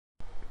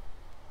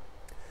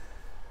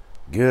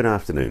Good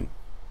afternoon.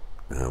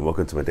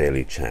 Welcome to my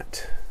daily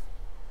chat.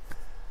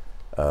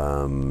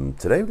 Today we're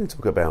going to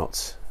talk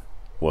about,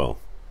 we're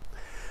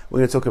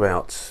going to talk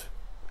about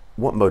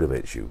what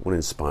motivates you, what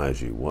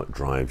inspires you, what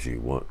drives you,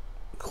 what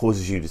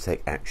causes you to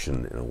take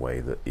action in a way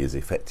that is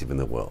effective in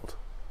the world.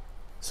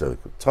 So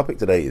the topic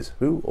today is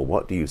who or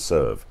what do you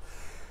serve?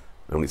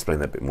 I'm going to explain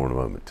that a bit more in a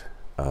moment.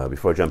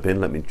 Before I jump in,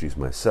 let me introduce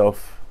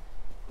myself.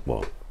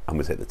 Well, I'm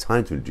going to take the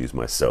time to introduce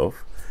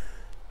myself.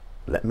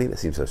 That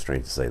seems so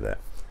strange to say that.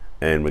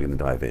 And we're going to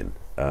dive in.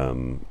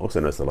 Also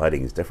notice the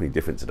lighting is definitely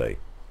different today.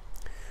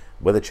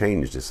 Weather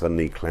changed, it's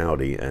suddenly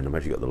cloudy, and I've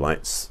actually got the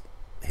lights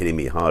hitting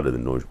me harder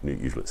than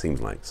usual it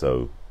seems like,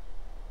 so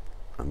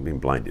I'm being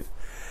blinded.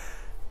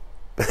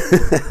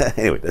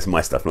 Anyway, that's my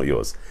stuff, not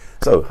yours.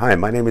 So, hi,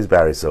 my name is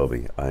Barry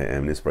Selby. I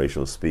am an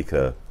inspirational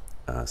speaker,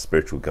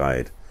 spiritual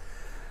guide,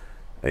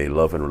 a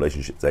love and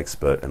relationships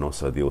expert, and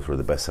also the author of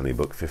the best-selling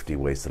book, 50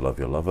 Ways to Love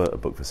Your Lover, a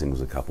book for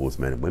singles and couples,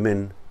 men and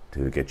women,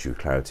 to get you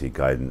clarity,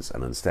 guidance,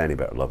 and understanding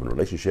about love and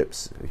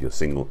relationships, if you're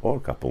single or a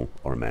couple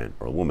or a man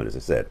or a woman, as I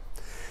said.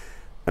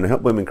 And I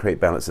help women create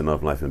balance in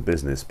love, life, and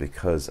business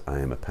because I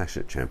am a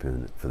passionate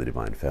champion for the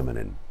divine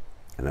feminine.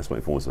 And that's what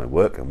informs my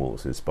work and what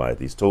also inspired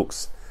these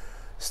talks,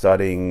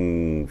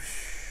 starting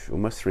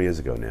almost 3 years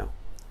ago now,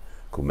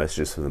 called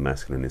Messages from the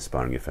Masculine,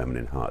 Inspiring Your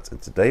Feminine Heart.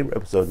 And today we're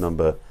episode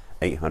number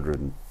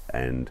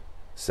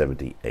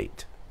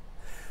 878.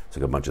 So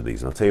I've got a bunch of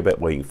these, and I'll tell you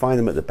about where you can find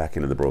them at the back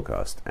end of the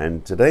broadcast.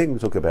 And today I'm going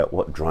to talk about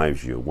what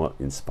drives you, what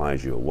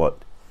inspires you, or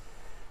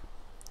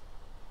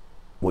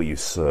what you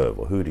serve,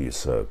 or who do you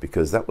serve,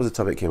 because that was a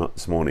topic that came up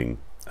this morning.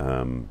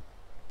 I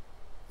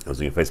was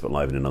doing a Facebook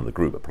Live in another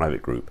group, a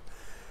private group,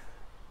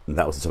 and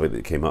that was the topic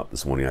that came up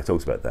this morning. I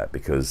talked about that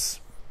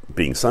because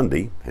being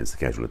Sunday, hence the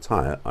casual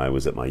attire, I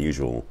was at my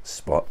usual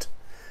spot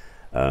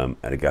at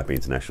Agape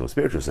International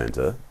Spiritual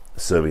Center,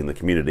 serving the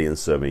community and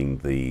serving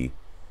the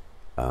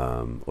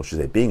or should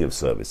I say being of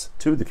service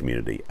to the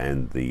community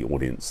and the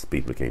audience, the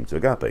people who came to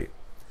Agape,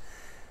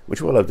 which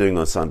is what I love doing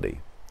on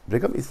Sunday. But it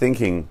got me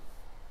thinking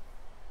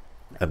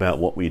about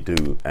what we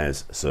do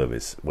as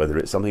service, whether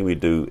it's something we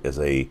do as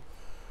a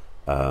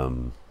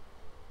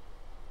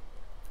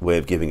way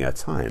of giving our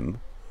time,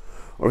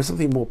 or it's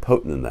something more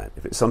potent than that,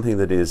 if it's something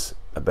that is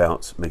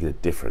about making a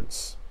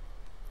difference.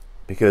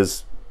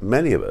 Because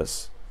many of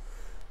us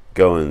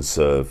go and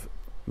serve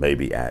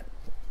maybe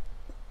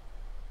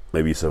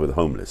you serve with the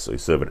homeless, or you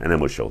serve at an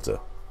animal shelter,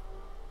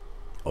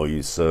 or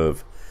you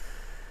serve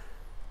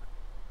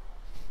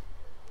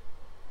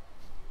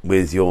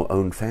with your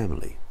own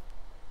family.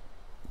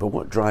 But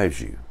what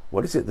drives you?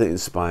 What is it that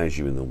inspires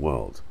you in the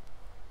world?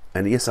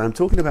 And yes, I'm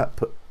talking about...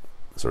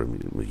 Sorry,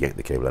 let me yank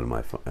the cable out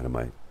of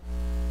my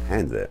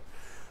hand there.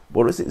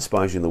 What is it that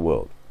inspires you in the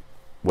world?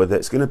 Whether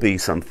it's going to be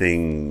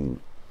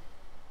something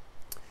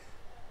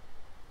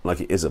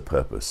like it is a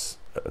purpose,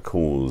 a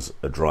cause,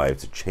 a drive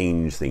to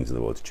change things in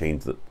the world, to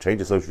change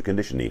a social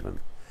condition even.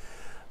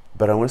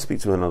 But I want to speak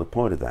to another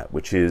point of that,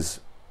 which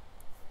is,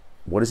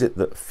 what is it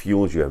that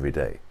fuels you every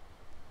day?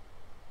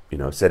 You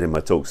know, I've said in my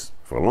talks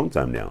for a long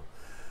time now,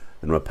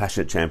 and I'm a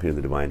passionate champion of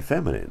the divine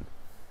feminine.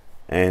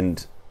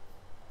 And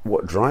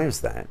what drives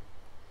that,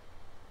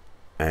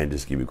 and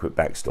just give you a quick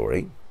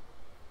backstory,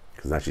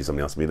 because actually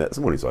somebody asked me that this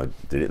morning, so I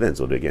did it then,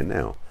 so I'll do it again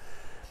now,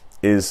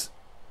 is,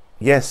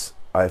 yes,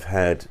 I've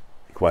had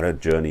quite a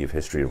journey of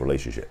history of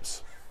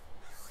relationships.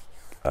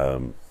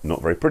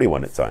 Not very pretty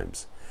one at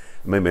times.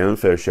 I made my own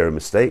fair share of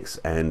mistakes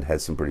and had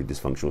some pretty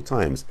dysfunctional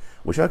times,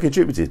 which I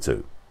contributed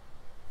to,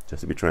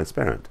 just to be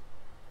transparent.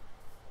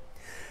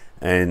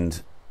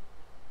 And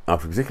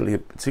after a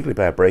particularly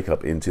bad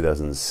breakup in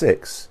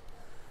 2006,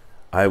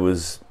 I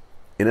was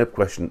in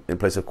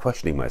place of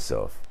questioning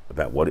myself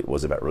about what it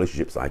was about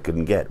relationships I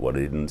couldn't get, what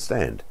I didn't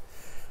understand.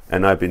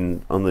 And I've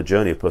been on the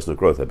journey of personal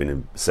growth. I've been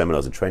in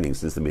seminars and training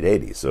since the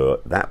mid-'80s. So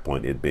at that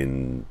point, it had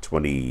been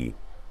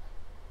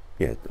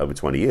over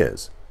 20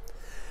 years.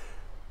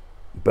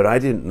 But I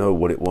didn't know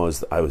what it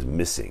was that I was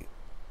missing.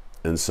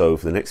 And so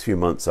for the next few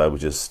months, I was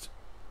just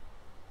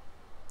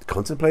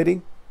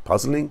contemplating,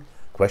 puzzling,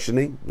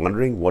 questioning,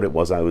 wondering what it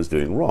was I was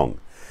doing wrong.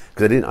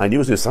 Because I knew I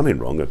was doing something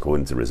wrong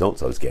according to the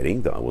results I was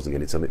getting, that I wasn't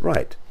getting something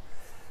right.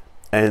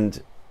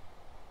 And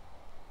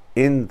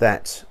in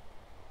that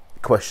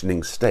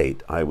questioning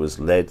state, I was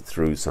led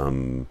through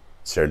some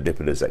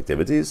serendipitous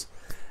activities.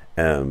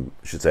 I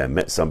should say I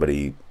met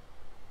somebody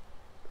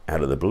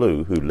out of the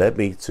blue who led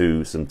me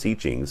to some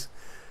teachings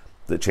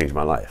that changed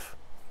my life.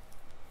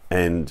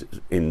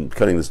 And in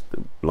cutting this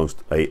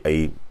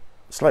a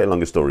slightly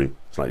longer story,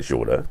 slightly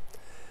shorter,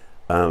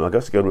 I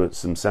got to go to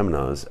some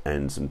seminars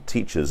and some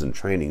teachers and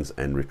trainings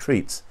and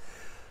retreats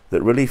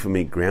that really, for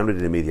me,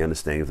 grounded in me the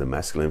understanding of the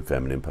masculine and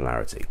feminine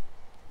polarity,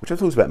 which I've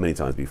talked about many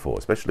times before,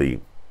 especially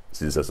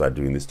since I started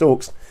doing these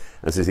talks,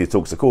 and since these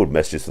talks are called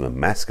Messages from the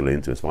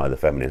Masculine to Inspire the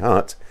Feminine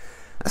Heart.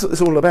 That's what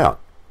it's all about.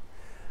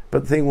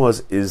 But the thing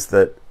is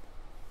that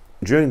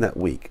during that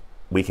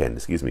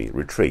weekend,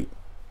 retreat,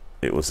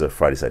 it was a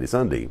Friday, Saturday,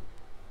 Sunday,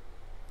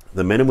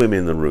 the men and women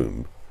in the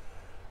room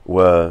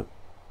were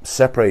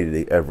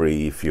separated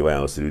every few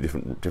hours to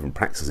do different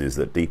practices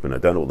that deepen. I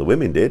don't know what the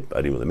women did, but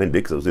I knew what the men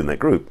did because I was in that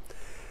group.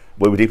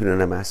 We were deepening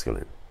their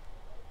masculine.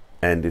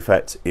 And in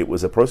fact, it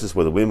was a process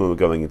where the women were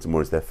going into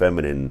more as their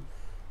feminine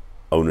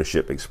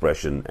ownership,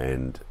 expression,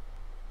 and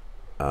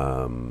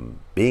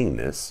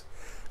beingness,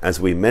 as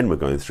we men were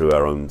going through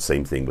our own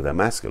same thing with our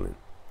masculine.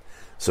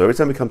 So every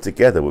time we come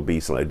together would be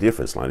slightly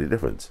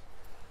different.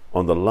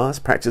 On the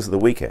last practice of the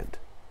weekend,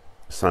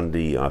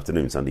 Sunday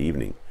afternoon, Sunday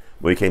evening,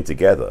 we came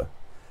together,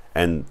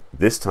 and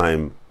this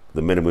time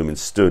the men and women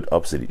stood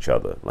opposite each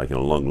other, like in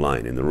a long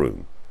line in the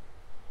room,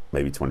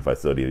 maybe 25,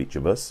 30 of each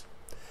of us.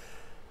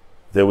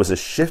 There was a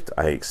shift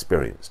I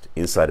experienced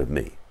inside of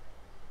me,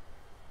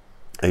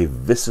 a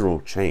visceral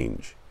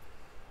change,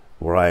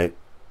 where I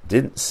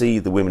didn't see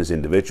the women as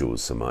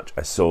individuals so much.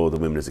 I saw the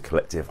women as a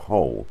collective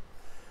whole,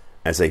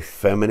 as a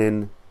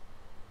feminine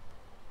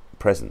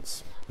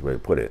presence, the way to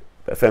put it,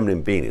 a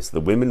feminine beingness. The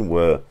women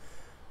were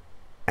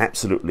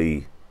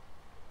absolutely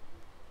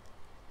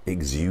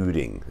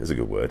exuding, is a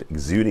good word,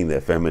 exuding their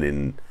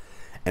feminine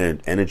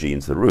energy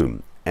into the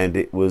room, and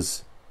it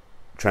was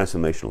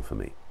transformational for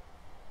me.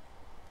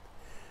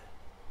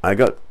 I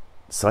got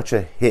such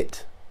a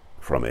hit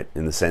from it,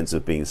 in the sense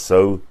of being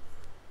so,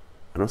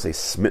 I don't say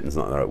smitten's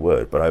not the right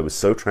word, but I was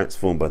so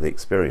transformed by the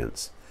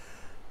experience.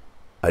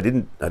 I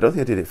don't think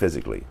I did it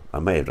physically. I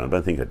may have done, but I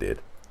don't think I did.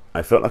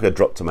 I felt like I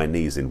dropped to my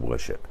knees in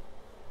worship.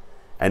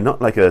 And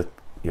not like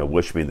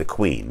worshiping the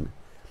queen.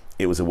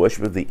 It was a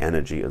worship of the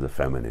energy of the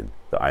feminine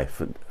that I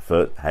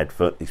had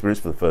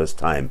experienced for the first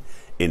time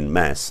in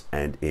mass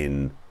and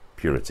in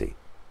purity.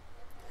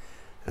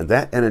 And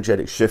that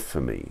energetic shift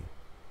for me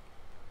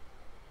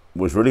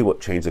was really what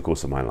changed the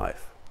course of my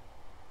life.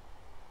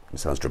 It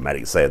sounds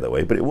dramatic to say it that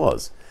way, but it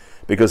was.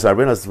 Because I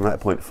realized from that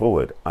point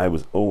forward, I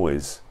was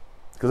always,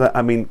 because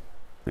let me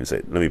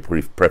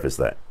preface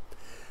that.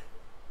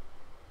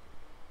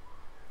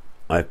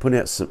 I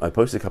posted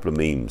a couple of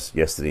memes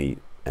yesterday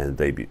and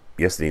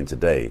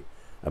today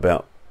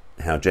about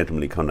how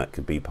gentlemanly conduct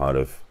can be part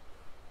of,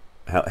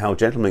 how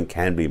gentlemen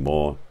can be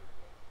more,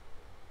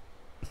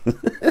 I'm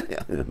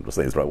not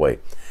saying this the right way,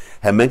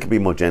 how men can be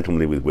more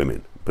gentlemanly with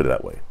women, put it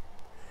that way.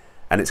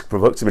 And it's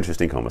provoked some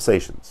interesting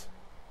conversations.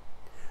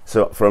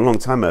 So for a long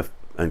time,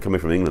 and coming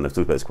from England, I've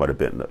talked about this quite a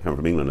bit, coming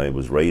from England, I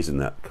was raised in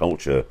that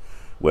culture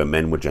where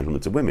men were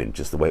gentlemen to women,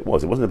 just the way it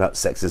was. It wasn't about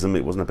sexism,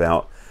 it wasn't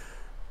about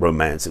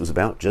romance, it was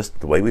about just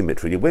the way we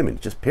treated women,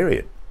 just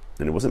period.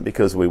 And it wasn't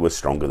because we were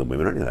stronger than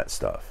women or any of that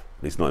stuff,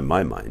 at least not in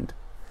my mind.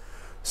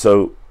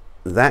 So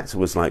that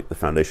was like the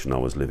foundation I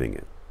was living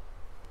in.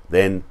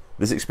 Then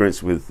this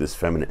experience with this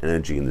feminine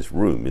energy in this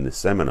room, in this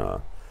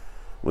seminar,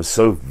 was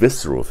so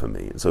visceral for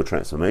me and so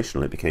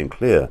transformational. It became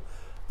clear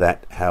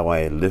that how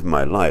I lived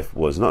my life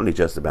was not only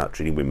just about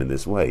treating women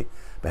this way,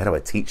 but how do I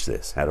teach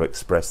this? How do I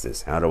express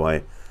this? How do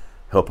I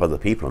help other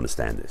people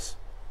understand this?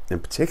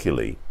 And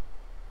particularly,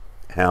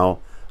 how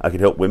I could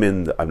help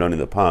women that I've known in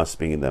the past,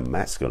 being in their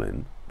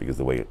masculine, because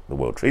the way the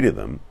world treated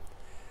them,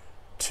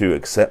 to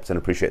accept and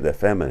appreciate their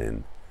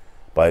feminine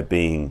by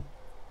being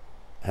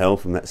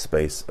held from that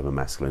space of a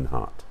masculine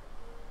heart.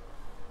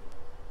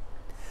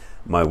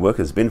 My work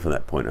has been from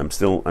that point. I'm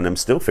still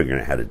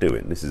figuring out how to do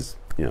it. This is,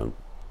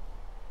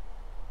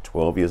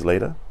 12 years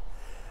later,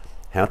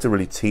 how to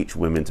really teach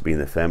women to be in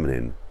their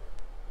feminine,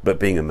 but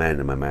being a man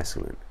in my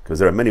masculine. Because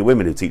there are many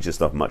women who teach this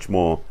stuff much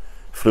more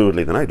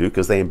fluidly than I do,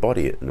 because they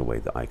embody it in a way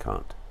that I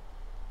can't,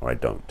 or I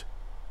don't.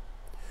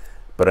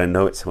 But I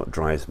know it's what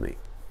drives me.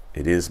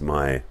 It is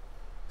what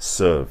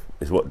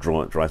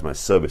drives my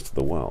service to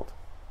the world.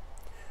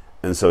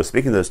 And so,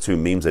 speaking of those two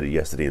memes I did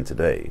yesterday and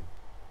today,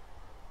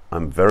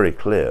 I'm very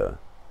clear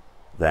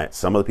that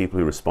some of the people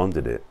who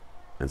responded to it,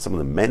 and some of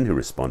the men who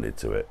responded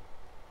to it,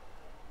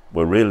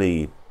 were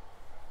really,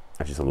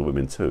 actually some of the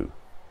women too,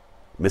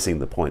 missing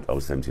the point I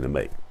was attempting to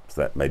make.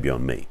 So that may be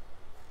on me.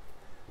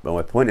 But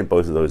my point in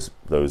both of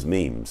those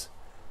memes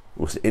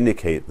was to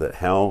indicate that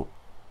how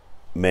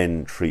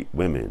men treat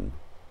women,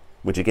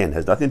 which again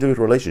has nothing to do with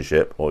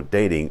relationship or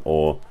dating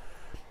or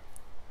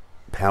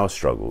power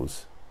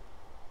struggles,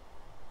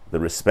 the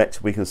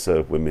respect we can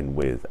serve women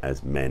with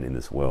as men in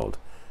this world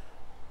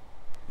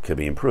can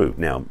be improved.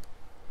 Now,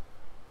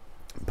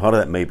 part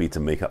of that may be to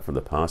make up for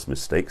the past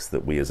mistakes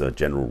that we as a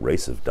general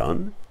race have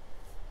done.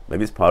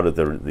 Maybe it's part of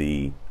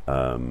the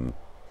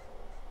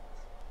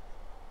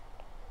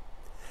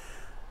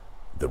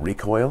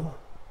recoil,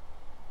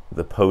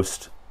 the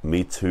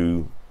post-Me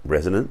Too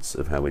resonance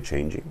of how we're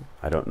changing.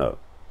 I don't know.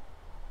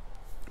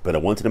 But I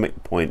wanted to make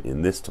the point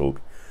in this talk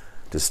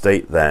to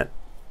state that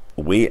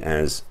we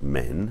as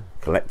men,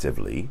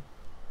 collectively,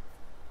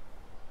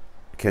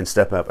 can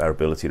step up our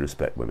ability to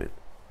respect women.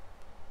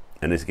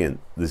 And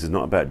this is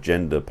not about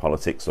gender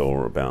politics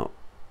or about,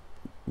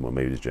 well,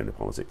 maybe it's gender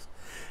politics.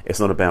 It's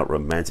not about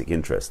romantic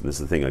interest. And this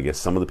is the thing, I guess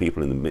some of the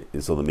people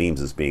saw the memes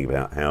as being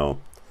about how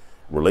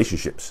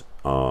relationships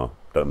don't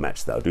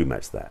match that, or do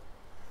match that.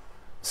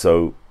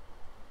 So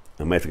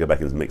I may have to go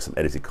back and make some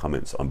edited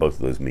comments on both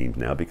of those memes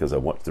now, because I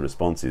watched the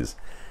responses,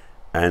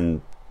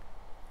 and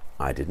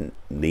I didn't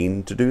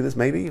mean to do this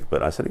maybe,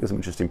 but I certainly got some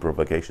interesting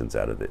provocations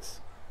out of this.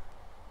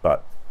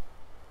 But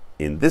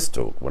in this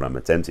talk, what I'm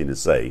attempting to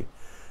say,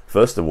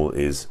 first of all,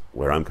 is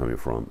where I'm coming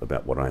from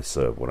about what I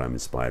serve, what I'm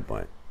inspired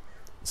by.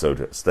 So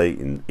to stay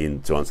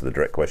in to answer the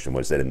direct question,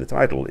 what I said in the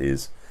title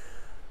is,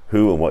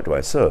 who and what do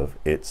I serve?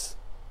 It's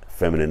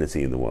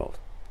femininity in the world.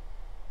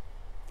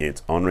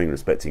 It's honoring and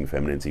respecting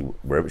femininity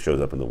wherever it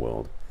shows up in the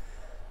world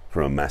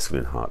from a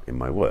masculine heart in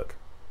my work.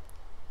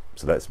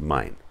 So that's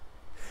mine.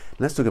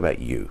 Let's talk about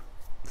you.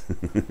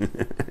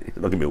 Not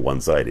going to be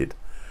one-sided.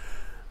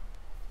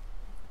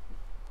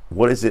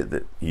 What is it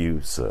that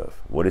you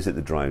serve? What is it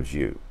that drives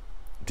you?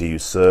 Do you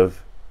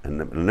serve?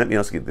 And let me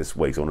ask it this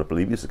way, so I want to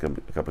leave you a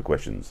couple of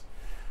questions.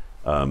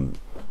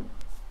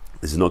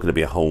 This is not going to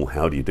be a whole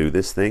how do you do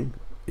this thing.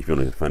 If you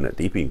want to find out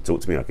deeper, you can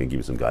talk to me. I can give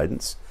you some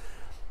guidance.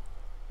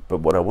 But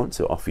what I want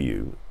to offer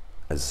you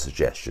as a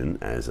suggestion,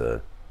 as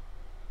a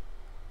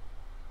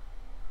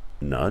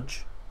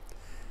nudge,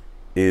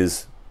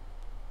 is,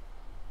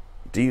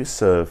 do you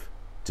serve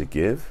to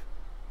give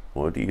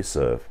or do you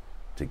serve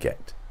to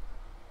get?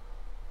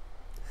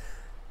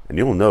 And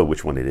you'll know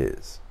which one it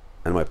is.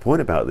 And my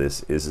point about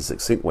this is, a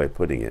succinct way of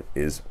putting it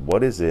is,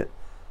 what is it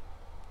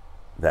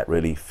that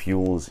really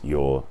fuels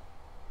your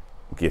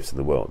gifts in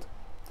the world?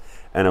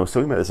 And I was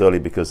talking about this earlier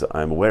because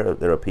I'm aware that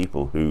there are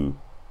people who,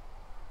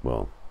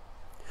 well,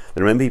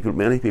 there are many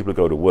people who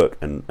go to work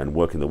and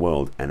work in the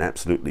world and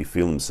absolutely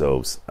feel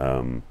themselves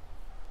at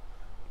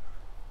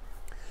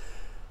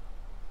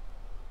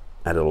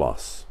a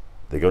loss.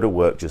 They go to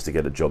work just to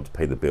get a job to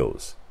pay the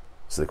bills.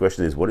 So the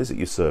question is, what is it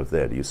you serve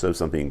there? Do you serve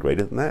something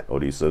greater than that, or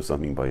do you serve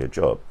something by your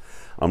job?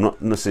 I'm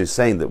not necessarily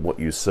saying that what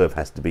you serve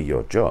has to be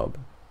your job,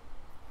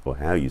 or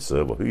how you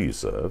serve, or who you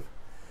serve,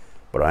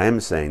 but I am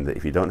saying that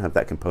if you don't have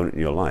that component in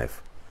your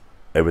life,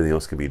 everything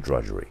else can be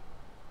drudgery.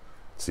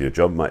 So your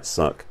job might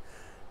suck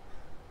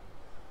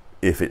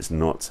if it's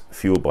not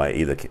fueled by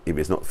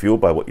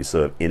what you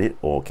serve in it,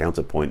 or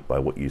counterpoint by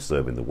what you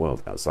serve in the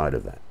world outside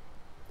of that.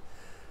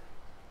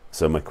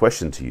 So my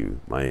question to you,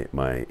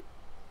 my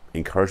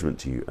encouragement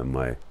to you, and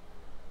my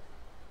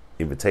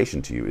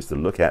invitation to you is to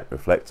look at,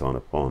 reflect on,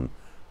 upon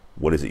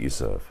what is it you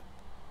serve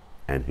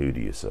and who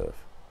do you serve.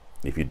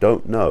 If you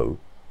don't know,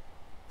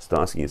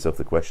 start asking yourself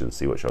the question,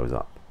 see what shows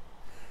up.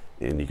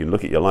 And you can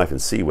look at your life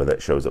and see where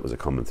that shows up as a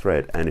common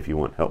thread, and if you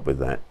want help with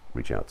that,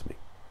 reach out to me.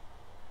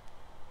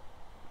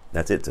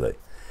 That's it today.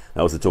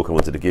 That was the talk I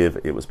wanted to give.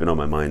 It was been on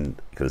my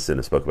mind because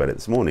Cinna spoke about it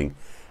this morning.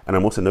 And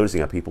I'm also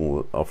noticing how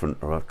people often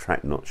are off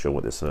track, not sure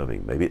what they're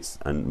serving. Maybe it's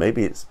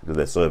because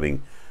they're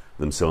serving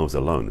themselves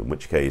alone, in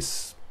which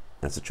case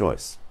that's a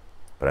choice.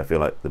 But I feel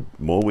like the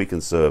more we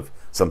can serve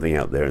something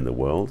out there in the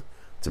world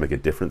to make a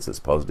difference that's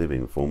positive,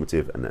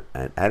 informative, and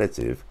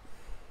additive,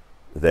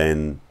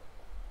 then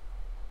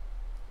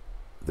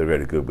the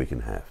greater good we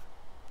can have,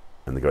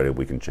 and the greater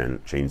we can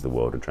change the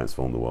world and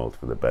transform the world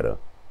for the better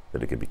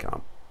that it can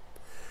become.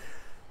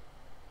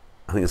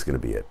 I think that's going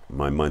to be it.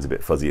 My mind's a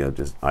bit fuzzy.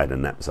 I had a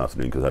nap this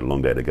afternoon because I had a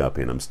long day to go up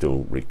in. I'm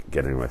still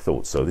getting my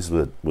thoughts. So this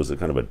was a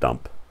kind of a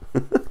dump,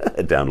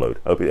 a download.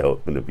 Hope it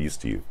helped and of use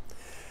to you.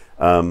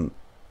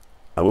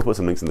 I will put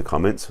some links in the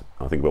comments.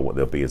 I'll think about what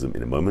they'll be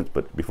in a moment.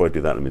 But before I do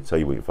that, let me tell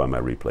you where you can find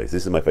my replays.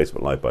 This is my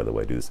Facebook Live, by the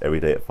way. I do this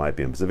every day at 5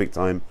 p.m. Pacific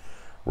time,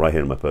 right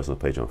here on my personal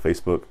page on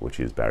Facebook, which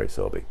is Barry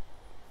Selby.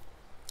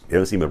 If you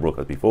haven't seen my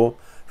broadcast before,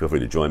 feel free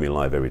to join me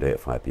live every day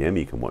at 5 p.m.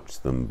 You can watch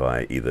them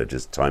by either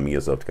just timing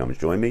yourself to come and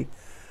join me,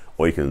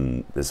 or you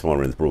can, there's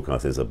somewhere in this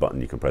broadcast, there's a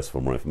button you can press for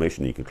more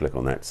information. You can click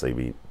on that to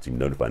be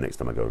notified next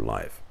time I go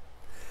live.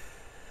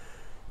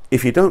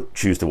 If you don't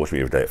choose to watch me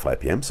every day at 5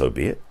 p.m., so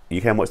be it.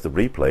 You can watch the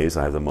replays.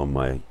 I have them on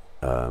my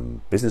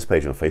business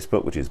page on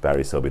Facebook, which is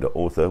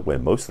barryselby.author, where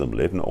most of them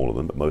live, not all of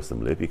them, but most of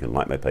them live. You can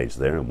like my page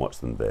there and watch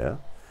them there.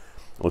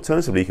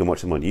 Alternatively, you can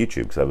watch them on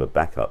YouTube, because I have a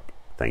backup,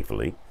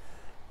 thankfully.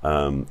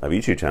 I have a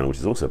YouTube channel, which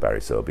is also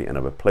Barry Selby, and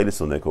I have a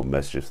playlist on there called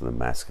Messages from the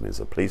Masculine.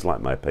 So please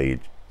like my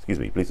page,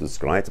 please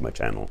subscribe to my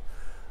channel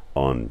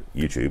on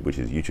YouTube, which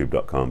is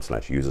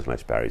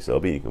youtube.com/user/Barry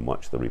Selby. You can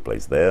watch the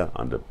replays there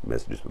under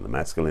Messages from the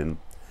Masculine.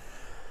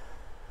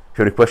 If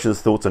you have any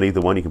questions, thoughts on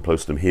either one, you can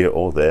post them here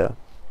or there.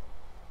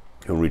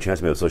 If you want to reach out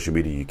to me on social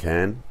media, you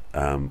can.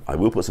 I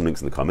will put some links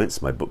in the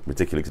comments. My book,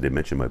 particularly because I did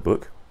mention my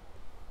book.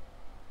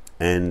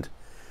 And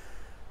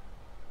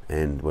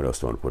what else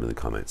do I want to put in the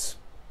comments?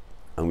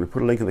 I'm going to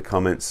put a link in the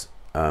comments,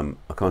 a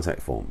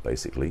contact form,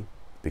 basically.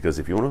 Because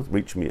if you want to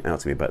reach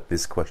out to me about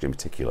this question in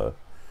particular,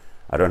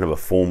 I don't have a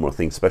form or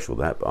thing special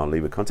with that, but I'll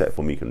leave a contact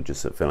form you can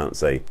just fill out and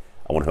say,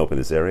 I want help in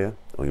this area,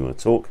 or you want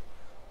to talk,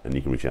 and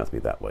you can reach out to me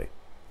that way.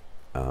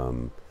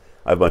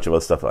 I have a bunch of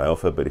other stuff that I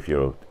offer, but if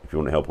you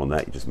want help on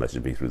that, you just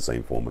message me through the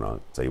same form and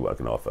I'll tell you what I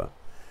can offer.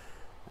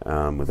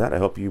 With that, I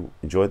hope you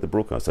enjoyed the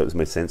broadcast. I hope this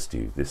made sense to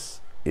you. This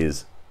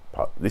is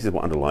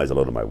what underlies a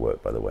lot of my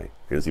work, by the way.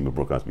 If you haven't seen my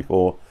broadcast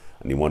before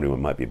and you're wondering what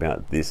it might be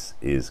about, this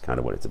is kind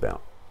of what it's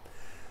about.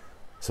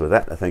 So with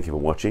that, I thank you for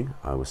watching.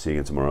 I will see you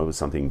again tomorrow with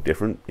something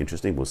different,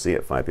 interesting. We'll see you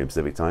at 5 p.m.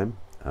 Pacific time.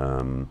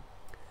 I'm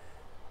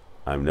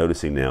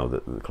noticing now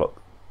that the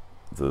clock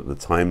the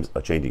times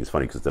are changing. It's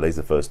funny because today's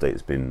the first day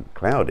it's been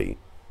cloudy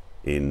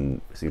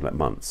in, it seems like,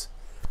 months.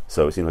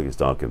 So it seems like it's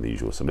darker than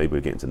usual. So maybe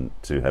we're getting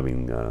to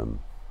having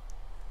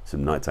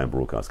some nighttime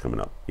broadcasts coming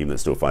up, even though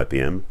it's still 5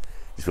 p.m.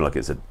 Just feel like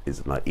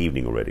it's like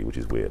evening already, which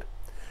is weird.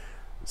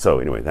 So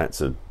anyway,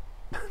 that's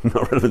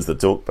not relevant to the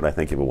talk, but I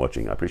thank you for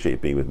watching. I appreciate you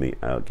being with me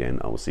again.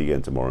 I will see you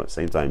again tomorrow,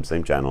 same time,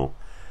 same channel,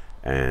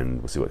 and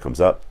we'll see what comes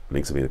up.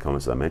 Links will be in the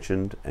comments that I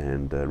mentioned,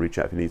 and reach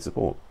out if you need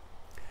support.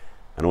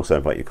 And also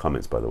invite your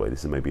comments, by the way.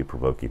 This is maybe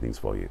provoking things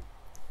for you.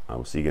 I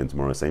will see you again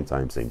tomorrow, same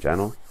time, same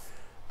channel.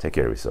 Take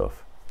care of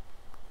yourself.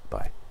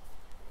 Bye.